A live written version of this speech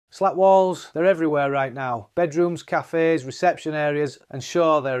Slat walls, they're everywhere right now. Bedrooms, cafes, reception areas, and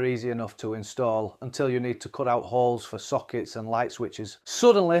sure, they're easy enough to install until you need to cut out holes for sockets and light switches.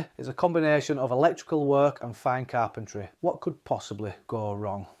 Suddenly, it's a combination of electrical work and fine carpentry. What could possibly go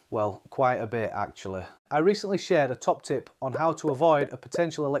wrong? Well, quite a bit actually. I recently shared a top tip on how to avoid a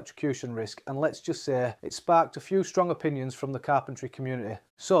potential electrocution risk, and let's just say it sparked a few strong opinions from the carpentry community.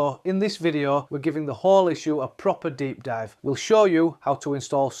 So in this video, we're giving the whole issue a proper deep dive. We'll show you how to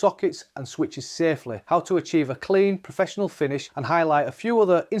install sockets and switches safely, how to achieve a clean, professional finish, and highlight a few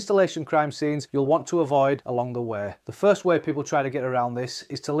other installation crime scenes you'll want to avoid along the way. The first way people try to get around this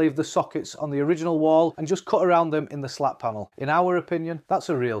is to leave the sockets on the original wall and just cut around them in the slat panel. In our opinion, that's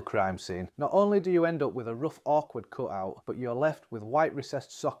a real crime scene. Not only do you end up with a rough, awkward cutout, but you're left with white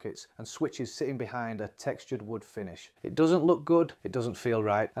recessed sockets and switches sitting behind a textured wood finish. It doesn't look good, it doesn't feel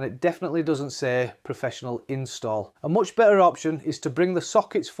right, and it definitely doesn't say professional install. A much better option is to bring the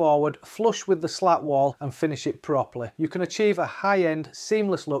sockets forward, flush with the slat wall, and finish it properly. You can achieve a high-end,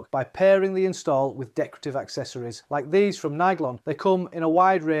 seamless look by pairing the install with decorative accessories, like these from Niglon. They come in a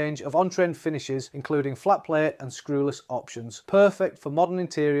wide range of on-trend finishes, including flat plate and screwless options. Perfect for modern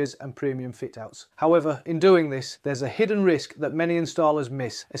interiors and premium fit-outs. However, in doing this, there's a hidden risk that many installers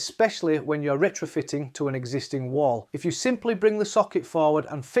miss, especially when you're retrofitting to an existing wall. If you simply bring the socket forward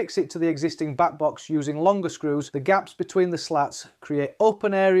and fix it to the existing back box using longer screws, the gaps between the slats create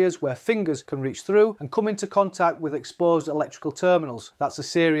open areas where fingers can reach through and come into contact with exposed electrical terminals. That's a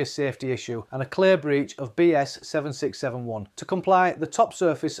serious safety issue and a clear breach of BS 7671. To comply, the top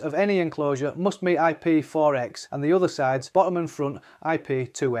surface of any enclosure must meet IP4X and the other sides, bottom and front,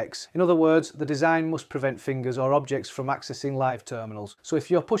 IP2X. In other words, the design must prevent fingers or objects from accessing live terminals. So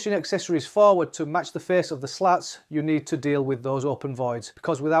if you're pushing accessories forward to match the face of the slats, you need to deal with those open voids,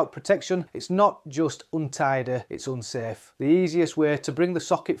 because without protection, it's not just untidy, it's unsafe. The easiest way to bring the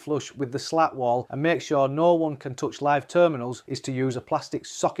socket flush with the slat wall and make sure no one can touch live terminals is to use a plastic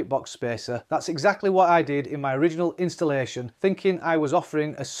socket box spacer. That's exactly what I did in my original installation, thinking I was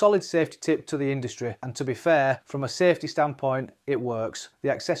offering a solid safety tip to the industry, and to be fair, from a safety standpoint, it works. The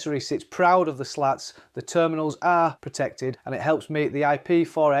accessory sits proud of the slats, the terminals are protected, and it helps meet the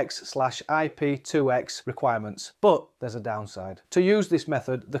IP4X/IP2X requirements. But there's a downside. To use this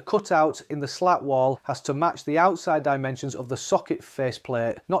method, the cutout in the slat wall has to match the outside dimensions of the socket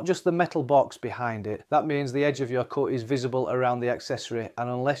faceplate, not just the metal box behind it. That means the edge of your cut is visible around the accessory, and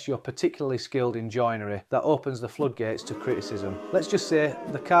unless you're particularly skilled in joinery, that opens the floodgates to criticism. Let's just say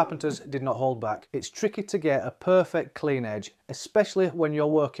the carpenters did not hold back. It's tricky to get a perfect clean edge, especially when you're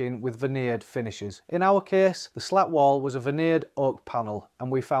working with veneered finishes. In our case, the slat wall was a veneered oak panel,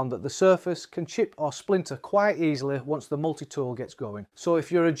 and we found that the surface can chip or splinter quite easily once the multi-tool gets going. So if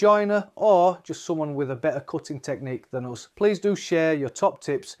you're a joiner or just someone with a better cutting technique than us, please do share your top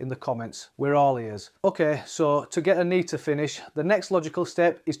tips in the comments. We're all ears. Okay, so to get a neater finish, the next logical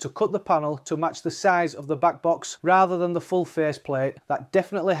step is to cut the panel to match the size of the back box rather than the full face plate. That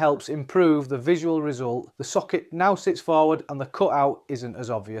definitely helps improve the visual result. The socket now sits forward and the cutout isn't as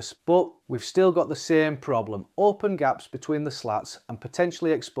obvious, but we've still got the same problem: open gaps between the slats and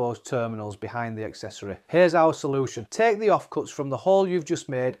potentially exposed terminals behind the accessory. Here's our solution. Take the offcuts from the hole you've just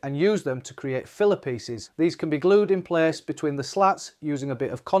made and use them to create filler pieces. These can be glued in place between the slats using a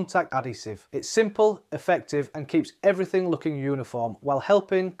bit of contact adhesive. It's simple, effective, and keeps everything looking uniform while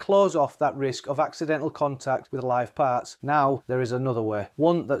helping close off that risk of accidental contact with live parts. Now there is another way,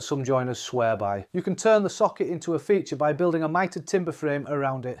 one that some joiners swear by. You can turn the socket into a feature by building a mitered timber frame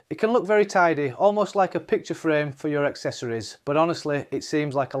around it. It can look very tidy, almost like a picture frame for your accessories, but honestly it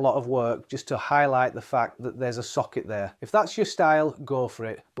seems like a lot of work just to highlight the fact that there's a socket there. If that's your style, go for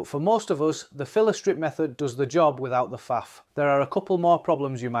it, but for most of us, the filler strip method does the job without the faff. There are a couple more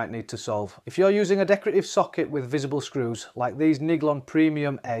problems you might need to solve. If you're using a decorative socket with visible screws, like these Niglon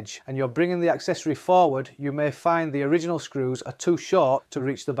Premium Edge, and you're bringing the accessory forward, you may find the original screws are too short to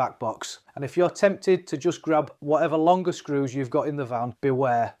reach the back box. And if you're tempted to just grab whatever longer screws you've got in the van,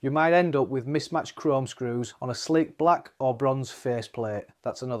 beware. You might end up with mismatched chrome screws on a sleek black or bronze faceplate.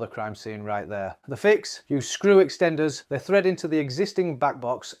 That's another crime scene right there. The fix? Use screw extenders. They thread into the existing back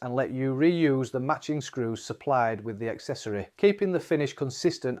box and let you reuse the matching screws supplied with the accessory, keeping the finish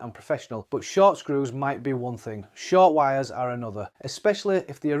consistent and professional. But short screws might be one thing, short wires are another. Especially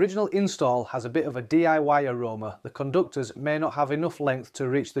if the original install has a bit of a DIY aroma, the conductors may not have enough length to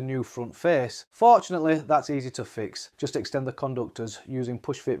reach the new front face. Fortunately, that's easy to fix. Just extend the conductors using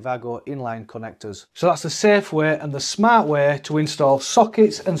push-fit Vago inline connectors. So that's the safe way and the smart way to install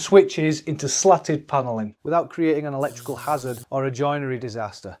sockets and switches into slatted panelling without creating an electrical hazard or a joinery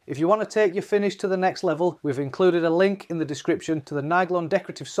disaster. If you want to take your finish to the next level, we've included a link in the description to the Niglon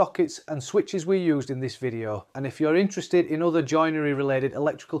decorative sockets and switches we used in this video. And if you're interested in other joinery related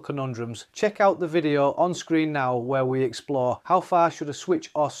electrical conundrums, check out the video on screen now where we explore how far should a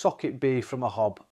switch or socket be from a hob.